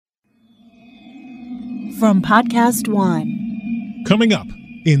from Podcast One. Coming up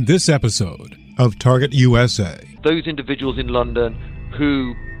in this episode of Target USA. Those individuals in London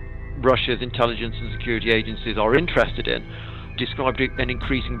who Russia's intelligence and security agencies are interested in described an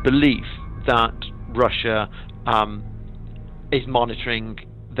increasing belief that Russia is monitoring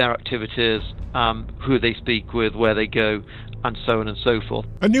their activities, who they speak with, where they go, and so on and so forth.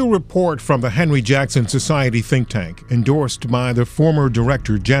 A new report from the Henry Jackson Society think tank, endorsed by the former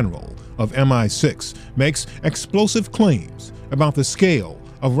Director General of MI6, makes explosive claims about the scale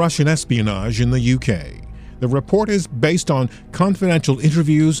of Russian espionage in the UK. The report is based on confidential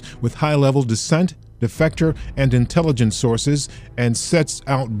interviews with high-level dissent, defector, and intelligence sources and sets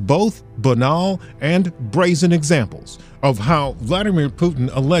out both banal and brazen examples of how Vladimir Putin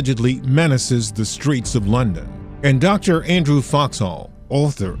allegedly menaces the streets of London. And Dr. Andrew Foxall,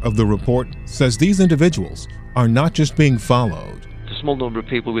 author of the report, says these individuals are not just being followed. The small number of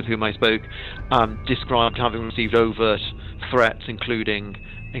people with whom I spoke described having received overt threats, including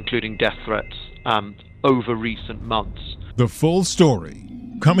death threats, over recent months. The full story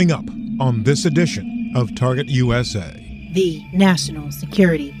coming up on this edition of Target USA, the National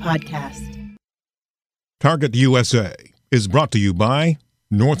Security Podcast. Target USA is brought to you by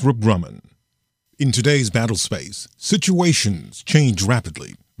Northrop Grumman. In today's battle space, situations change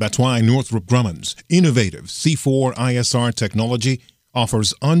rapidly. That's why Northrop Grumman's innovative C4ISR technology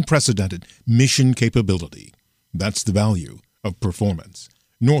offers unprecedented mission capability. That's the value of performance.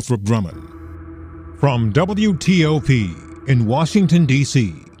 Northrop Grumman. From WTOP in Washington,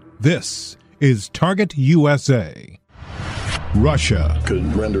 D.C., this is Target USA. Russia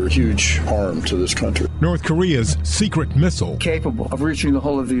could render huge harm to this country. North Korea's secret missile. Capable of reaching the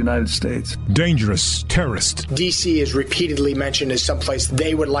whole of the United States. Dangerous terrorist. D.C. is repeatedly mentioned as someplace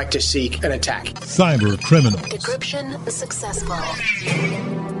they would like to seek an attack. Cyber criminals. Decryption successful.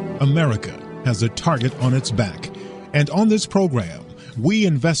 America has a target on its back. And on this program, we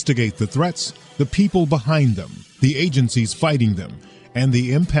investigate the threats, the people behind them, the agencies fighting them, and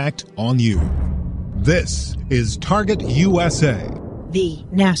the impact on you. This is Target USA, the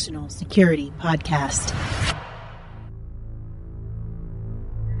National Security Podcast.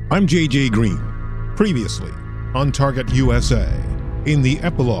 I'm J.J. Green. Previously on Target USA, in the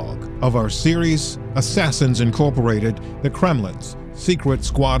epilogue of our series, Assassins Incorporated, the Kremlin's secret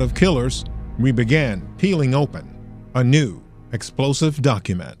squad of killers, we began peeling open a new explosive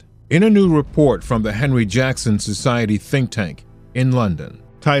document. In a new report from the Henry Jackson Society think tank in London,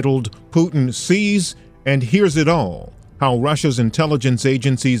 titled Putin Sees and Hears It All, How Russia's Intelligence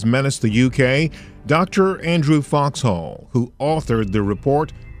Agencies Menace the UK, Dr. Andrew Foxall, who authored the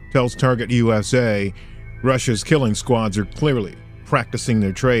report, tells Target USA Russia's killing squads are clearly practicing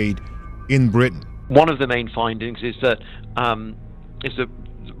their trade in Britain. One of the main findings is that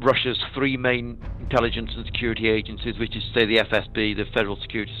Russia's three main intelligence and security agencies, which is, say, the FSB, the Federal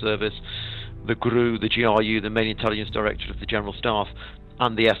Security Service, the GRU, the GRU, the Main Intelligence Directorate of the General Staff,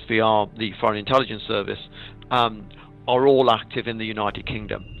 and the SVR, the Foreign Intelligence Service, are all active in the United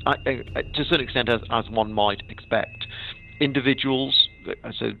Kingdom, to a certain extent, as one might expect. Individuals,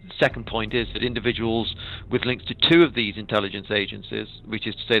 so the second point is that individuals with links to two of these intelligence agencies, which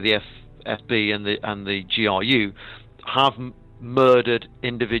is to say the FSB and the GRU, have murdered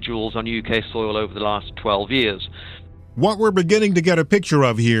individuals on UK soil over the last 12 years. What we're beginning to get a picture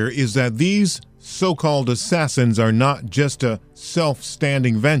of here is that these so-called assassins are not just a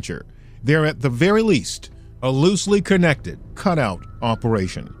self-standing venture. They're at the very least a loosely connected, cut-out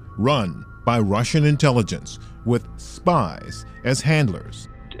operation run by Russian intelligence with spies as handlers.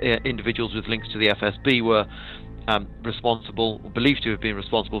 Individuals with links to the FSB were believed to have been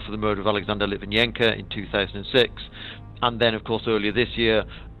responsible for the murder of Alexander Litvinenko in 2006, and then, of course, earlier this year,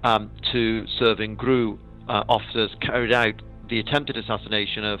 two serving GRU officers carried out the attempted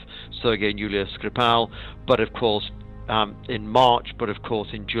assassination of Sergei and Yulia Skripal, but of course in March, but of course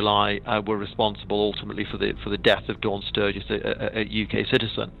in July, were responsible ultimately for the death of Dawn Sturgis, a UK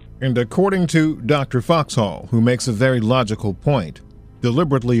citizen. And according to Dr. Foxall, who makes a very logical point,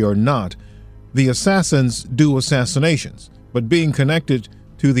 deliberately or not, the assassins do assassinations, but being connected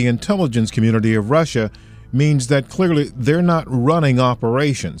to the intelligence community of Russia means that clearly they're not running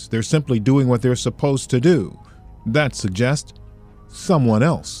operations. They're simply doing what they're supposed to do. That suggests someone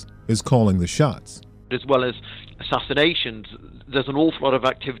else is calling the shots. As well as assassinations, there's an awful lot of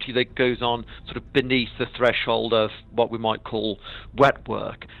activity that goes on sort of beneath the threshold of what we might call wet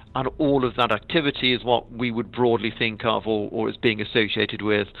work. And all of that activity is what we would broadly think of or is being associated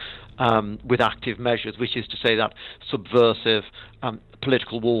with active measures, which is to say that subversive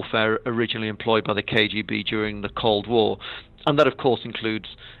political warfare originally employed by the KGB during the Cold War. And that, of course, includes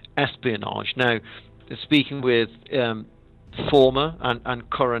espionage. Now, speaking with former and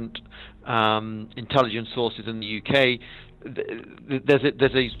current intelligence sources in the UK,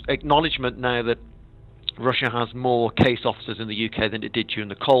 there's a acknowledgement now that Russia has more case officers in the UK than it did during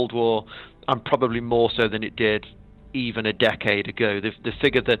the Cold War, and probably more so than it did even a decade ago. The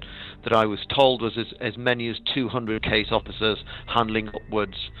figure that I was told was as many as 200 case officers handling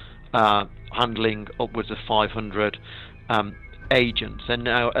upwards of 500 agents. And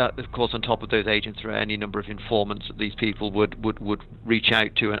now, of course, on top of those agents are any number of informants that these people would reach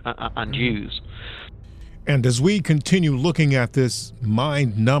out to and use. And as we continue looking at this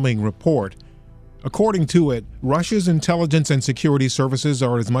mind-numbing report, according to it, Russia's intelligence and security services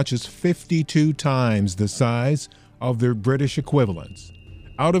are as much as 52 times the size of their British equivalents.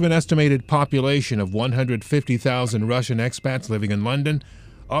 Out of an estimated population of 150,000 Russian expats living in London,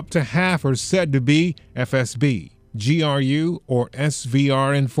 up to half are said to be FSB, GRU, or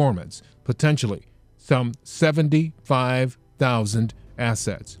SVR informants, potentially some 75,000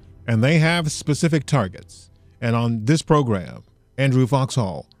 assets. And they have specific targets. And on this program, Andrew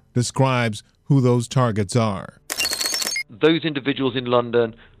Foxhall describes who those targets are. Those individuals in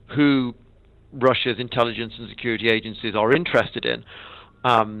London who Russia's intelligence and security agencies are interested in,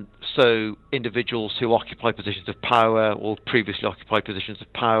 so individuals who occupy positions of power or previously occupied positions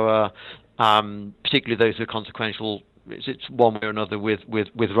of power, particularly those who are consequential, it's one way or another with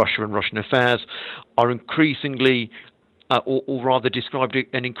Russia and Russian affairs, are increasingly, or rather described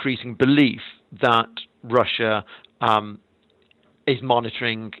an increasing belief that Russia is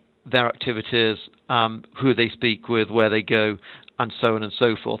monitoring their activities, who they speak with, where they go, and so on and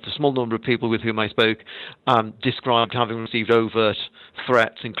so forth. A small number of people with whom I spoke described having received overt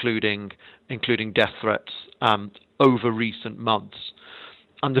threats, including death threats, over recent months.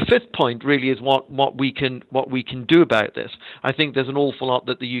 And the fifth point really is what we can do about this. I think there's an awful lot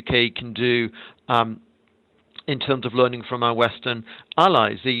that the UK can do in terms of learning from our Western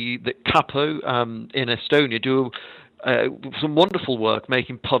allies. The Capo in Estonia do some wonderful work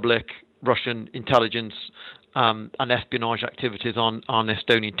making public Russian intelligence and espionage activities on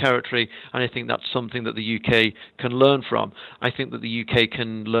Estonian territory, and I think that's something that the UK can learn from. I think that the UK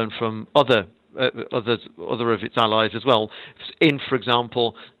can learn from other of its allies as well, in, for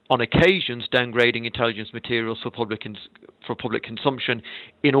example, on occasions downgrading intelligence materials for public consumption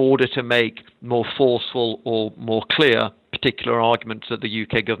in order to make more forceful or more clear particular arguments that the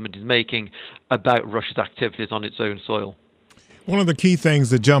UK government is making about Russia's activities on its own soil. One of the key things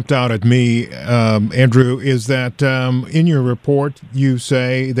that jumped out at me, Andrew, is that in your report you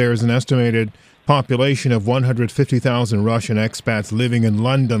say there's an estimated population of 150,000 Russian expats living in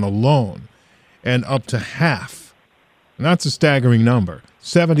London alone, and up to half, and that's a staggering number,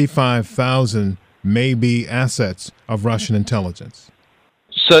 75,000 may be assets of Russian intelligence.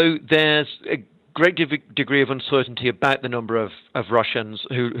 So there's a great degree of uncertainty about the number of Russians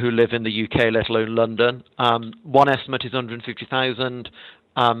who live in the UK, let alone London. One estimate is 150,000.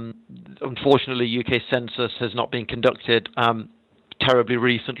 Unfortunately, UK census has not been conducted terribly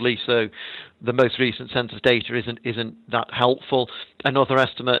recently, so the most recent census data isn't that helpful. Another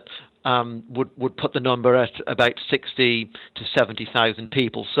estimate would put the number at about 60 to 70,000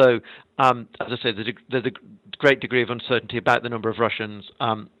 people. So, as I said, there's a great degree of uncertainty about the number of Russians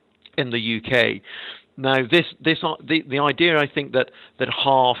in the UK. Now, the idea, I think, that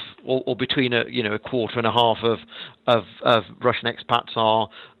half or between a quarter and a half of Russian expats are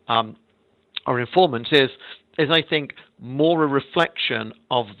informants is I think more a reflection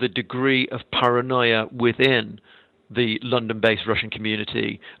of the degree of paranoia within the London-based Russian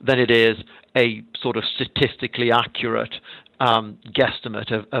community than it is a sort of statistically accurate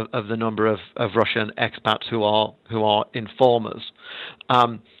guesstimate of the number of Russian expats who are informers.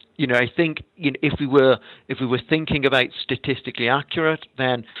 I think if we were thinking about statistically accurate,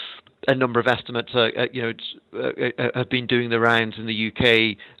 then a number of estimates have been doing the rounds in the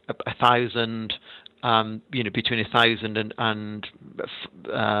UK, 1,000, between 1,000 and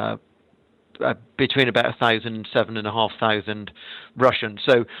between about 1,000 and 7,500 Russians.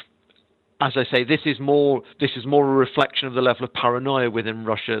 So, as I say, this is more a reflection of the level of paranoia within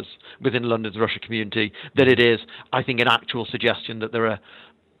London's Russia community than it is, I think, an actual suggestion that there are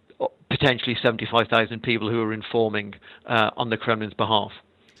potentially 75,000 people who are informing on the Kremlin's behalf.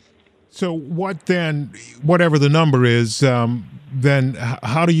 So what then, whatever the number is, then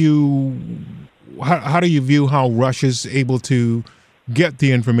how do you view how Russia's able to get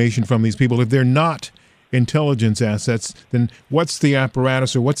the information from these people? If they're not intelligence assets, then what's the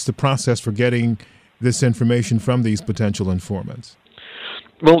apparatus or what's the process for getting this information from these potential informants?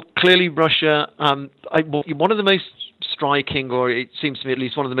 Well, clearly Russia, one of the most striking, or it seems to me at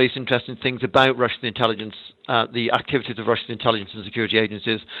least one of the most interesting things about Russian intelligence, the activities of Russian intelligence and security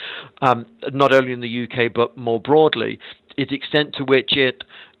agencies, not only in the UK but more broadly, is the extent to which it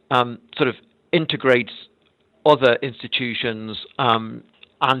sort of integrates other institutions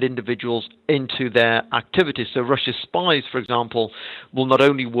and individuals into their activities. So Russia's spies, for example, will not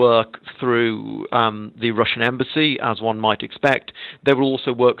only work through the Russian embassy, as one might expect, they will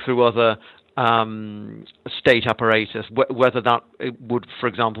also work through other state apparatus, whether that would, for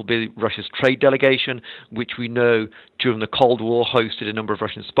example, be Russia's trade delegation, which we know during the Cold War hosted a number of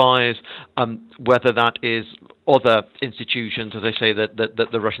Russian spies, whether that is other institutions, as I say, that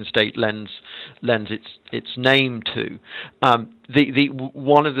the Russian state lends its name to.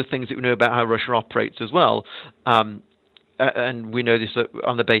 One of the things that we know about how Russia operates as well, and we know this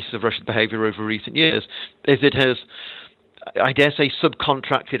on the basis of Russia's behavior over recent years, is it has, I dare say,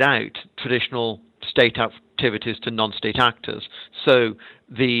 subcontracted out traditional state activities to non-state actors. So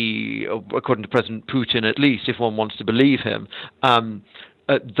according to President Putin, at least, if one wants to believe him,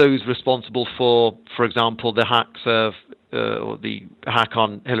 those responsible for example, the hacks of or the hack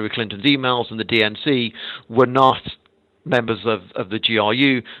on Hillary Clinton's emails and the DNC were not members of the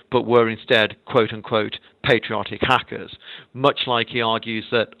GRU, but were instead, quote-unquote, patriotic hackers. Much like he argues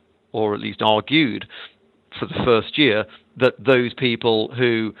that, or at least argued for the first year, that those people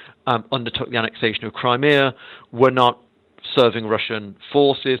who undertook the annexation of Crimea were not serving Russian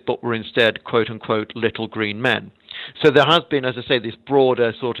forces, but were instead, quote-unquote, little green men. So there has been, as I say, this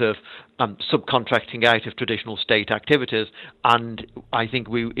broader sort of subcontracting out of traditional state activities, and I think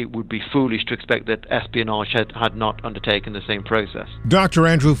it would be foolish to expect that espionage had not undertaken the same process. Dr.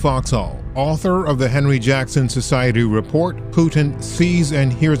 Andrew Foxall, author of the Henry Jackson Society report, Putin Sees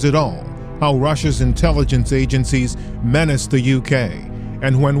and Hears It All, How Russia's Intelligence Agencies Menace the UK.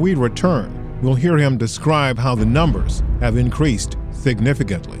 And when we return, we'll hear him describe how the numbers have increased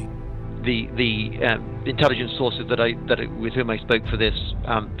significantly. The intelligence sources with whom I spoke for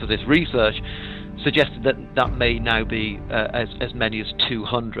this research suggested that may now be as many as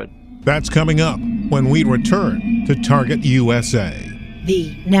 200. That's coming up when we return to Target USA,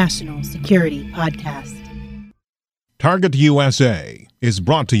 the National Security Podcast. Target USA is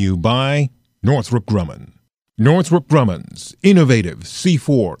brought to you by Northrop Grumman. Northrop Grumman's innovative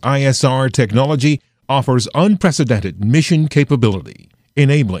C4 ISR technology offers unprecedented mission capability,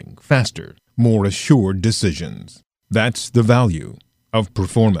 enabling faster, more assured decisions. That's the value of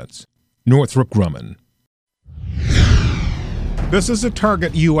performance. Northrop Grumman. This is a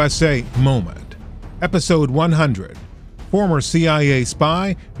Target USA moment. Episode 100. Former CIA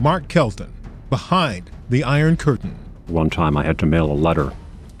spy Mark Kelton, behind the Iron Curtain. One time I had to mail a letter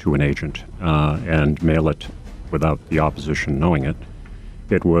to an agent and mail it without the opposition knowing it.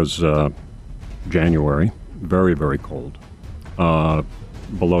 It was January, very, very cold,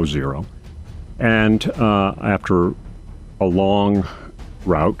 below zero. And after a long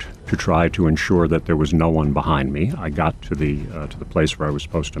route to try to ensure that there was no one behind me, I got to the place where I was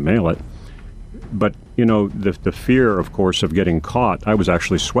supposed to mail it. But you know, the fear, of course, of getting caught. I was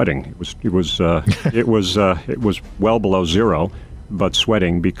actually sweating. It was well below zero, but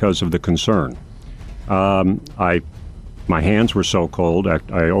sweating because of the concern. My hands were so cold.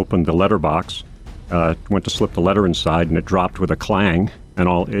 I opened the letter box, went to slip the letter inside, and it dropped with a clang. And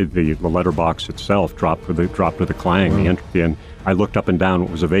the letter box itself dropped with a clang. And I looked up and down. It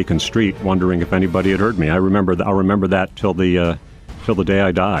was a vacant street, wondering if anybody had heard me. I'll remember that till the day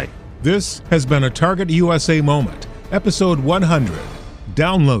I die. This has been a Target USA moment, episode 100.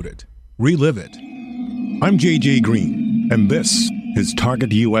 Download it, relive it. I'm J.J. Green, and this is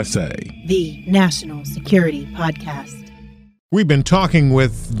Target USA, the National Security Podcast. We've been talking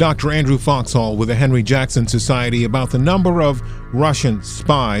with Dr. Andrew Foxall with the Henry Jackson Society about the number of Russian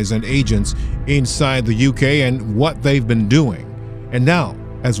spies and agents inside the UK and what they've been doing. And now,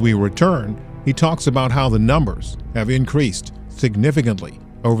 as we return, he talks about how the numbers have increased significantly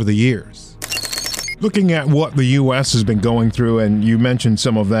over the years. Looking at what the U.S. has been going through, and you mentioned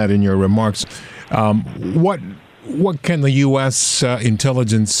some of that in your remarks, what can the U.S.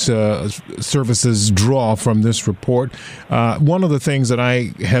 intelligence services draw from this report? One of the things that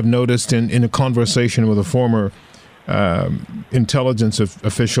I have noticed in a conversation with a former intelligence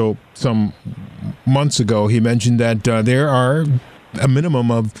official some months ago, he mentioned that there are a minimum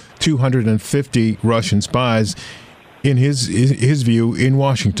of 250 Russian spies in his view, in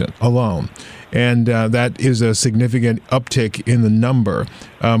Washington alone. And that is a significant uptick in the number.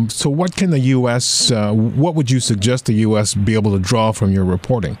 So what can the U.S., what would you suggest the U.S. be able to draw from your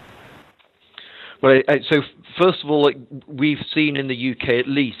reporting? Well, so First of all, we've seen in the UK at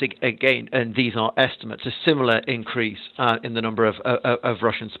least, again, and these are estimates, a similar increase in the number of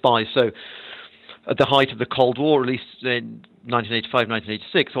Russian spies. So at the height of the Cold War, at least in 1985,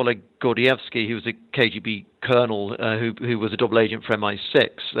 1986, Oleg Gordievsky, who was a KGB colonel who was a double agent for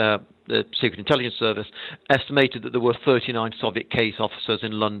MI6, the Secret Intelligence Service, estimated that there were 39 Soviet case officers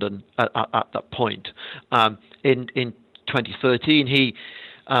in London at that point. In 2013, he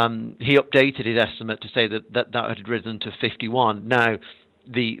updated his estimate to say that had risen to 51. Now,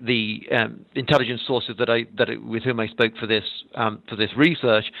 the intelligence sources with whom I spoke for this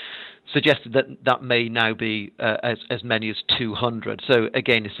research suggested that may now be as many as 200. So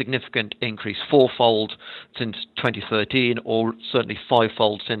again, a significant increase, fourfold since 2013, or certainly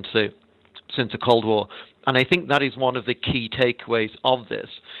fivefold since the Cold War. And I think that is one of the key takeaways of this,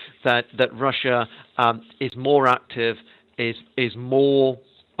 that Russia is more active, is more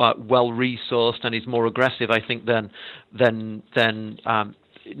well-resourced, and is more aggressive, I think, than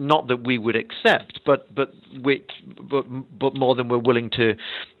not that we would accept, but more than we're willing to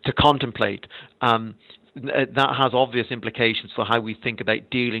contemplate. That has obvious implications for how we think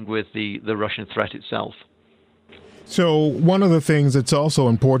about dealing with the Russian threat itself. So one of the things that's also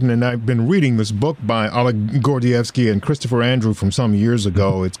important, and I've been reading this book by Oleg Gordievsky and Christopher Andrew from some years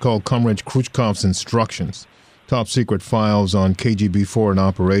ago. It's called Comrade Khrushchev's Instructions, Top Secret Files on KGB Foreign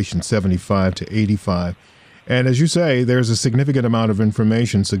Operations 75 to 85. And as you say, there's a significant amount of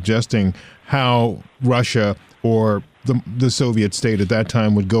information suggesting how Russia or the Soviet state at that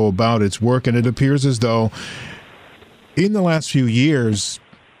time would go about its work. And it appears as though in the last few years,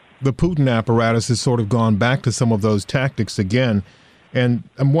 the Putin apparatus has sort of gone back to some of those tactics again. And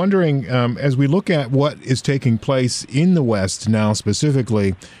I'm wondering, as we look at what is taking place in the West now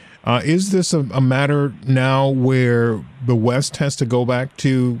specifically, is this a matter now where the West has to go back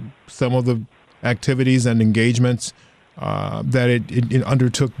to some of the activities and engagements that it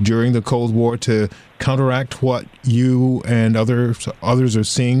undertook during the Cold War to counteract what you and others are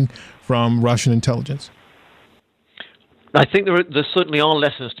seeing from Russian intelligence? I think there certainly are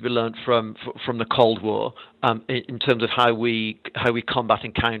lessons to be learned from the Cold War in terms of how we combat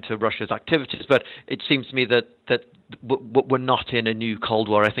and counter Russia's activities. But it seems to me that we're not in a new Cold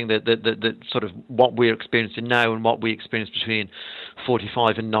War. I think that sort of what we're experiencing now and what we experienced between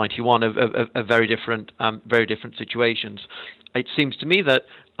 45 and 91 are very different situations. It seems to me that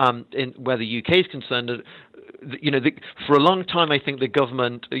where the UK is concerned, for a long time, I think the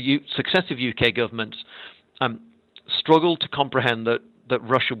government, successive UK governments, struggled to comprehend that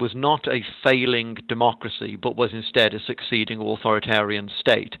Russia was not a failing democracy, but was instead a succeeding authoritarian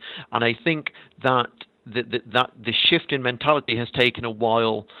state. And I think that the shift in mentality has taken a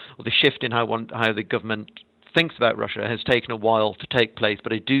while, or the shift in how the government thinks about Russia has taken a while to take place.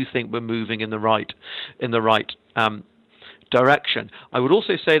 But I do think we're moving in the right direction. I would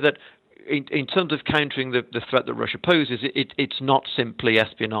also say that in terms of countering the threat that Russia poses, it's not simply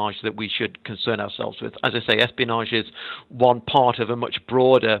espionage that we should concern ourselves with. As I say, espionage is one part of a much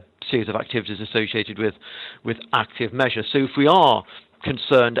broader series of activities associated with active measures. So if we are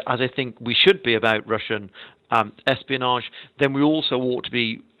concerned, as I think we should be, about Russian espionage, then we also ought to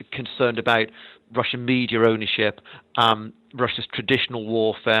be concerned about Russian media ownership, Russia's traditional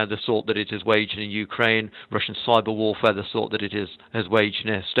warfare, the sort that it has waged in Ukraine, Russian cyber warfare, the sort that it has waged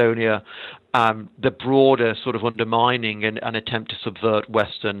in Estonia, the broader sort of undermining and attempt to subvert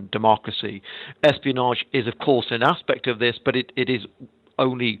Western democracy. Espionage is, of course, an aspect of this, but it is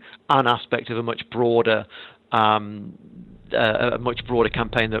only an aspect of a much broader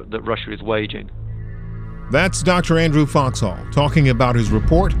campaign that Russia is waging. That's Dr. Andrew Foxhall talking about his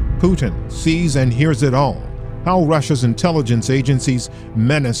report, Putin Sees and Hears It All, How Russia's Intelligence Agencies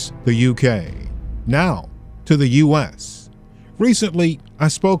Menace the UK. Now, to the U.S. Recently, I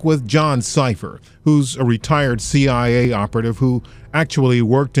spoke with John Cipher, who's a retired CIA operative who actually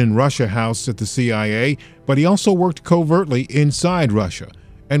worked in Russia House at the CIA, but he also worked covertly inside Russia.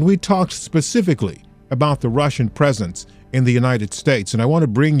 And we talked specifically about the Russian presence in the United States, and I want to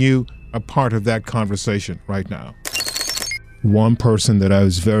bring you a part of that conversation right now. One person that I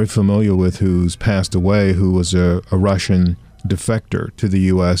was very familiar with who's passed away, who was a Russian defector to the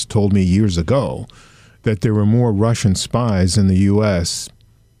U.S., told me years ago that there were more Russian spies in the U.S.,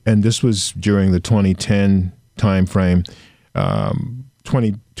 and this was during the 2010 timeframe,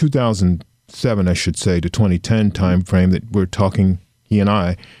 2007, I should say, to 2010 timeframe that we're talking, he and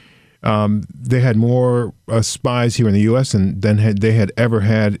I. They had more spies here in the U.S. than they had ever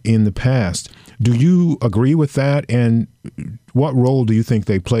had in the past. Do you agree with that? And what role do you think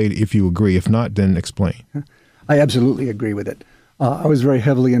they played, if you agree? If not, then explain. I absolutely agree with it. I was very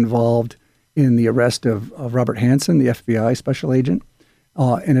heavily involved in the arrest of Robert Hansen, the FBI special agent,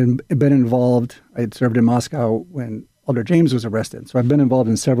 and had been involved. I had served in Moscow when Elder James was arrested. So I've been involved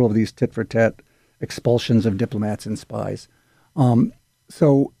in several of these tit-for-tat expulsions of diplomats and spies.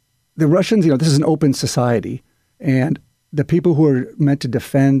 So the Russians, this is an open society, and the people who are meant to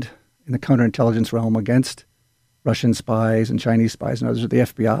defend in the counterintelligence realm against Russian spies and Chinese spies and others are the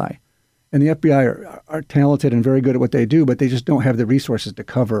FBI. And the FBI are talented and very good at what they do, but they just don't have the resources to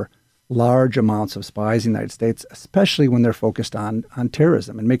cover large amounts of spies in the United States, especially when they're focused on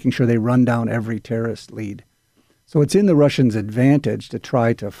terrorism and making sure they run down every terrorist lead. So it's in the Russians' advantage to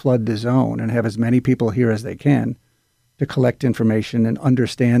try to flood the zone and have as many people here as they can to collect information and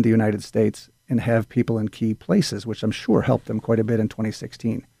understand the United States and have people in key places, which I'm sure helped them quite a bit in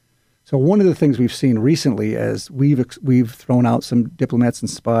 2016. So one of the things we've seen recently as we've thrown out some diplomats and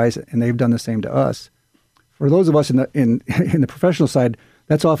spies, and they've done the same to us. For those of us in the professional side,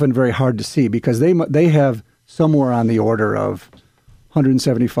 that's often very hard to see because they have somewhere on the order of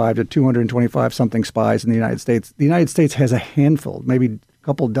 175 to 225 something spies in the United States. The United States has a handful, maybe a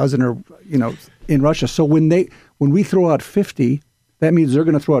couple dozen, or in Russia. So when we throw out 50, that means they're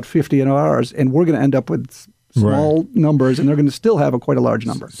going to throw out 50 in ours, and we're going to end up with small numbers, and they're going to still have quite a large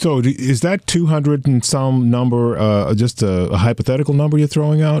number. So is that 200 and some number just a hypothetical number you're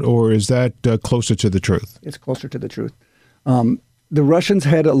throwing out, or is that closer to the truth? It's closer to the truth. The Russians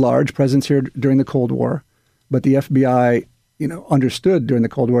had a large presence here during the Cold War, but the FBI, understood during the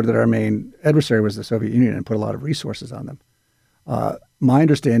Cold War that our main adversary was the Soviet Union and put a lot of resources on them. My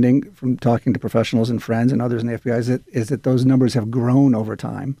understanding from talking to professionals and friends and others in the FBI is that those numbers have grown over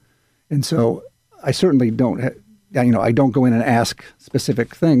time. And so I certainly don't, I don't go in and ask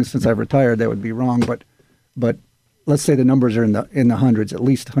specific things. Since I've retired, that would be wrong. But let's say the numbers are in the hundreds, at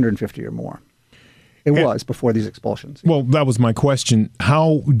least 150 or more. It was before these expulsions. Well, that was my question.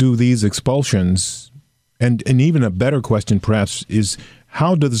 How do these expulsions, and even a better question perhaps, is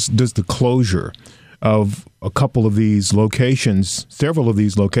how does the closure of a couple of these locations, several of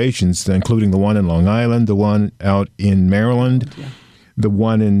these locations, including the one in Long Island, the one out in Maryland, the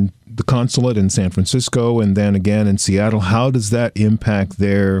one in the consulate in San Francisco, and then again in Seattle, how does that impact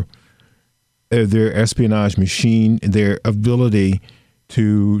their espionage machine, their ability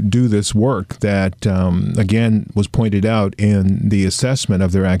to do this work that, again, was pointed out in the assessment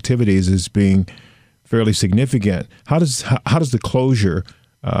of their activities as being fairly significant? How does the closure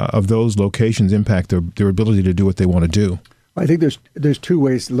of those locations impact their ability to do what they want to do? I think there's two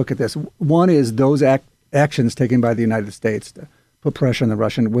ways to look at this. One is those actions taken by the United States to put pressure on the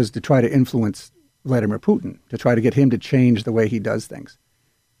Russian was to try to influence Vladimir Putin, to try to get him to change the way he does things.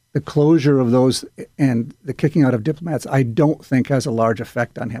 The closure of those and the kicking out of diplomats, I don't think has a large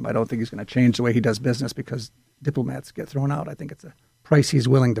effect on him. I don't think he's going to change the way he does business because diplomats get thrown out. I think it's a price he's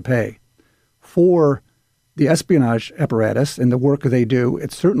willing to pay. For the espionage apparatus and the work they do,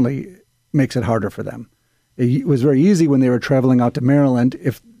 it certainly makes it harder for them. It was very easy when they were traveling out to Maryland.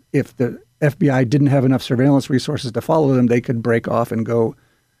 If the FBI didn't have enough surveillance resources to follow them, they could break off and go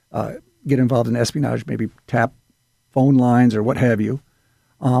get involved in espionage, maybe tap phone lines or what have you.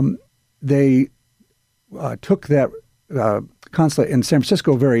 They took that consulate in San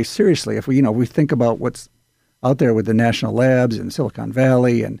Francisco very seriously. If we think about what's out there with the national labs in Silicon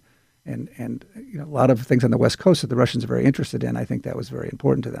Valley and a lot of things on the West Coast that the Russians are very interested in, I think that was very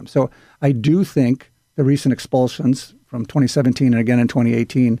important to them. So I do think the recent expulsions from 2017 and again in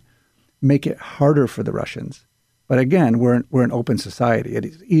 2018 make it harder for the Russians. But again, we're an open society. It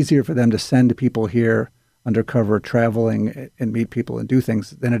is easier for them to send people here undercover, traveling and meet people and do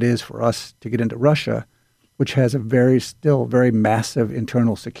things than it is for us to get into Russia, which has a still very massive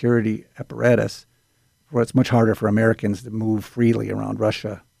internal security apparatus, where it's much harder for Americans to move freely around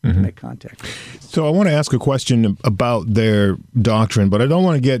Russia to make contact. So I want to ask a question about their doctrine, but I don't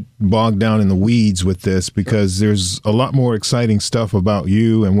want to get bogged down in the weeds with this because there's a lot more exciting stuff about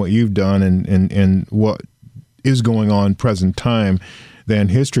you and what you've done and what is going on present time than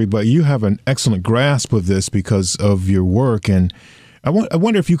history. But you have an excellent grasp of this because of your work. And I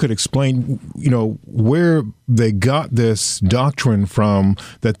wonder if you could explain, where they got this doctrine from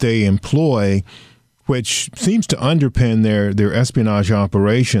that they employ, which seems to underpin their espionage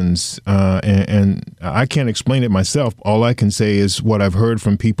operations. And I can't explain it myself. All I can say is what I've heard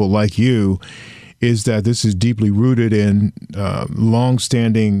from people like you is that this is deeply rooted in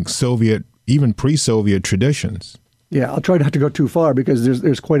longstanding Soviet, even pre-Soviet traditions. Yeah, I'll try not to go too far because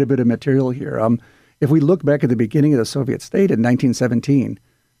there's quite a bit of material here. If we look back at the beginning of the Soviet state in 1917,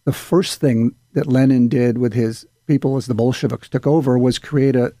 the first thing that Lenin did with his people as the Bolsheviks took over was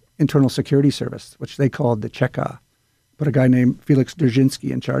create a internal security service, which they called the Cheka, put a guy named Felix Dzerzhinsky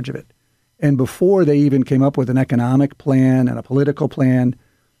in charge of it. And before they even came up with an economic plan and a political plan,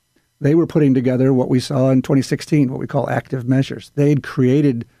 they were putting together what we saw in 2016, what we call active measures. They'd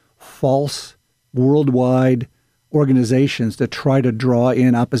created false worldwide organizations to try to draw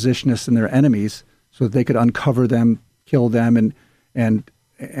in oppositionists and their enemies so that they could uncover them, kill them, and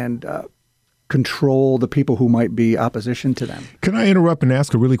control the people who might be opposition to them. Can I interrupt and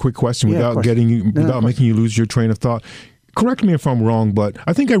ask a really quick question without making you lose your train of thought? Correct me if I'm wrong, but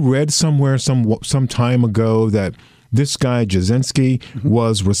I think I read somewhere some time ago that this guy Jasinski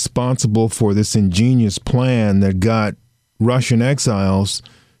was responsible for this ingenious plan that got Russian exiles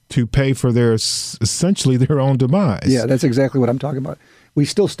to pay for essentially their own demise. Yeah, that's exactly what I'm talking about. We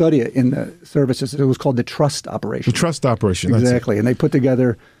still study it in the services. It was called the Trust Operation. The Trust Operation. Exactly. And they put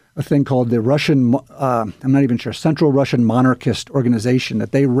together a thing called the Russian, I'm not even sure, Central Russian Monarchist Organization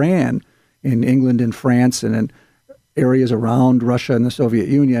that they ran in England and France and in areas around Russia and the Soviet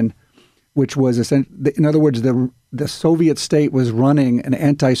Union, which was, in other words, the Soviet state was running an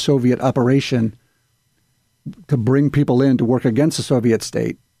anti-Soviet operation to bring people in to work against the Soviet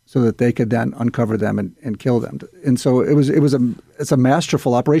state so that they could then uncover them and kill them. And so it's a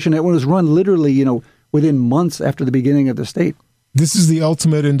masterful operation. It was run literally, within months after the beginning of the state. This is the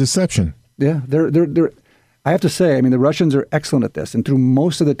ultimate in deception. Yeah, I have to say, the Russians are excellent at this. And through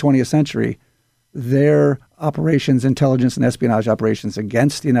most of the 20th century, their operations, intelligence and espionage operations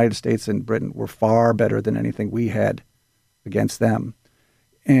against the United States and Britain were far better than anything we had against them.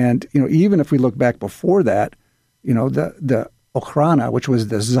 And, even if we look back before that, the Okhrana, which was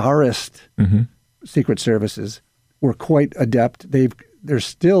the Tsarist secret services, were quite adept. They're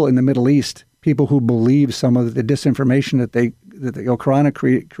still in the Middle East people who believe some of the disinformation that the Okhrana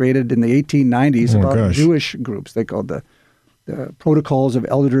created in the 1890s about Jewish groups. They called the Protocols of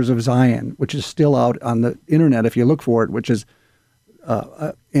Elders of Zion, which is still out on the internet if you look for it, which is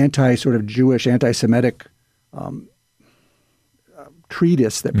anti-sort of Jewish, anti-Semitic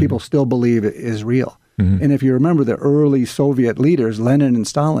treatise that people still believe is real. And if you remember the early Soviet leaders, Lenin and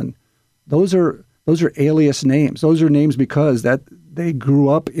Stalin, those are alias names. Those are names because that they grew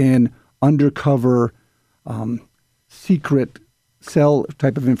up in undercover, secret cell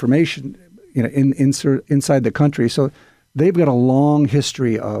type of information, inside the country. So they've got a long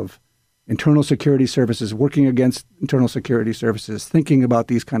history of internal security services working against internal security services, thinking about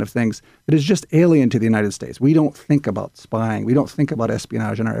these kind of things that is just alien to the United States. We don't think about spying. We don't think about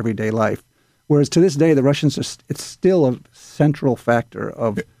espionage in our everyday life. Whereas to this day, the Russians, it's still a central factor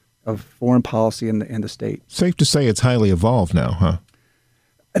of foreign policy in the state. Safe to say it's highly evolved now, huh?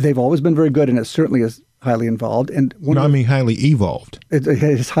 They've always been very good, and it certainly is highly involved. And highly evolved.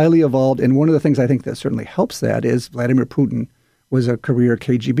 It's highly evolved, and one of the things I think that certainly helps that is Vladimir Putin was a career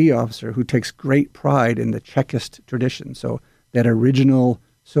KGB officer who takes great pride in the Chekist tradition. So that original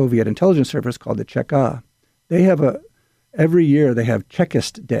Soviet intelligence service called the Cheka, they have every year they have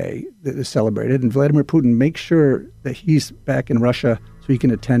Chekist Day that is celebrated, and Vladimir Putin makes sure that he's back in Russia so he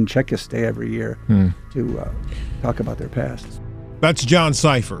can attend Chekist Day every year to talk about their past. That's John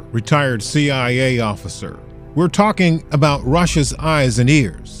Cipher, retired CIA officer. We're talking about Russia's eyes and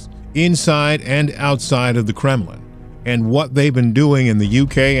ears, inside and outside of the Kremlin, and what they've been doing in the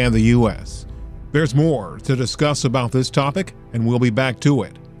UK and the US. There's more to discuss about this topic, and we'll be back to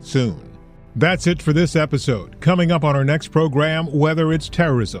it soon. That's it for this episode. Coming up on our next program, whether it's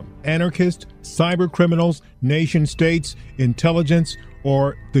terrorism, anarchists, cyber criminals, nation states, intelligence,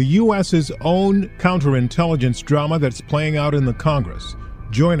 or the U.S.'s own counterintelligence drama that's playing out in the Congress.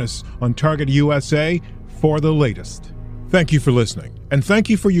 Join us on Target USA for the latest. Thank you for listening, and thank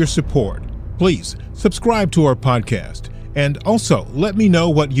you for your support. Please subscribe to our podcast, and also let me know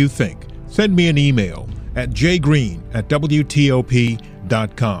what you think. Send me an email at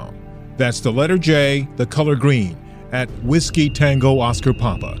jgreen@wtop.com. That's the letter J, the color green, at Whiskey Tango Oscar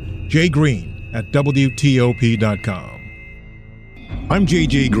Papa, jgreen@wtop.com. I'm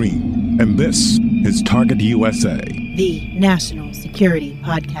J.J. Green, and this is Target USA, the National Security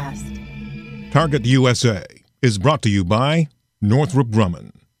Podcast. Target USA is brought to you by Northrop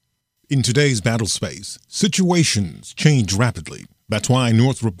Grumman. In today's battle space, situations change rapidly. That's why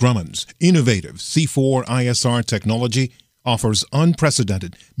Northrop Grumman's innovative C4ISR technology offers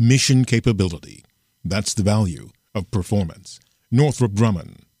unprecedented mission capability. That's the value of performance. Northrop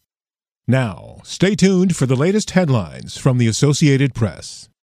Grumman. Now, stay tuned for the latest headlines from the Associated Press.